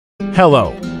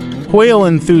Hello, whale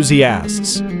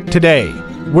enthusiasts. Today,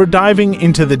 we're diving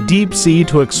into the deep sea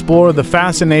to explore the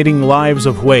fascinating lives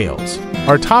of whales.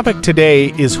 Our topic today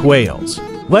is whales.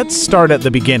 Let's start at the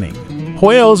beginning.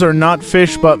 Whales are not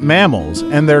fish but mammals,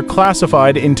 and they're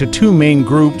classified into two main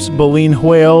groups: baleen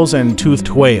whales and toothed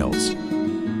whales.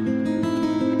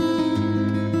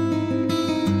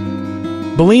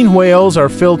 Baleen whales are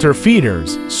filter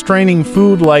feeders, straining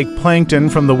food like plankton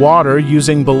from the water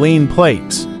using baleen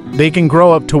plates. They can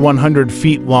grow up to 100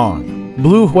 feet long.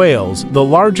 Blue whales, the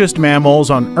largest mammals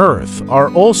on Earth,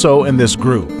 are also in this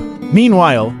group.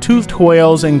 Meanwhile, toothed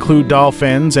whales include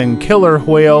dolphins and killer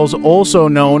whales, also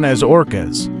known as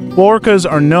orcas. Orcas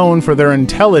are known for their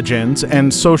intelligence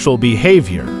and social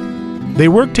behavior. They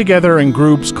work together in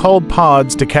groups called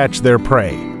pods to catch their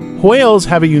prey. Whales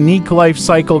have a unique life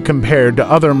cycle compared to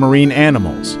other marine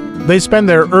animals. They spend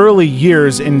their early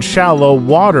years in shallow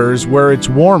waters where it's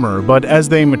warmer, but as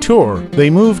they mature,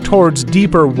 they move towards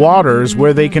deeper waters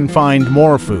where they can find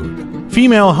more food.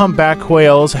 Female humpback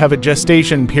whales have a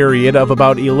gestation period of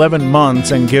about 11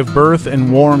 months and give birth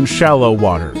in warm, shallow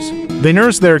waters. They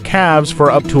nurse their calves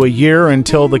for up to a year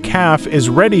until the calf is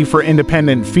ready for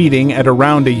independent feeding at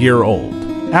around a year old.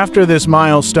 After this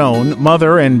milestone,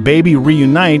 mother and baby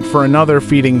reunite for another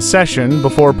feeding session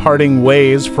before parting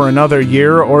ways for another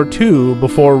year or two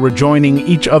before rejoining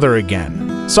each other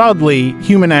again. Sadly,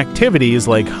 human activities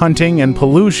like hunting and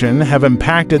pollution have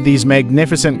impacted these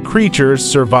magnificent creatures'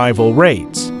 survival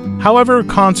rates. However,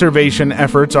 conservation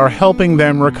efforts are helping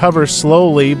them recover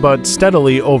slowly but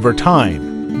steadily over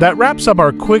time. That wraps up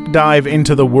our quick dive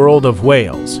into the world of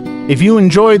whales. If you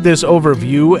enjoyed this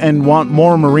overview and want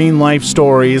more marine life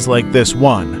stories like this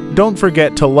one, don't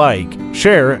forget to like,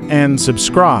 share, and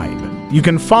subscribe. You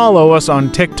can follow us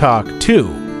on TikTok too.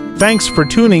 Thanks for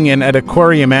tuning in at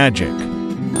Aquariumagic.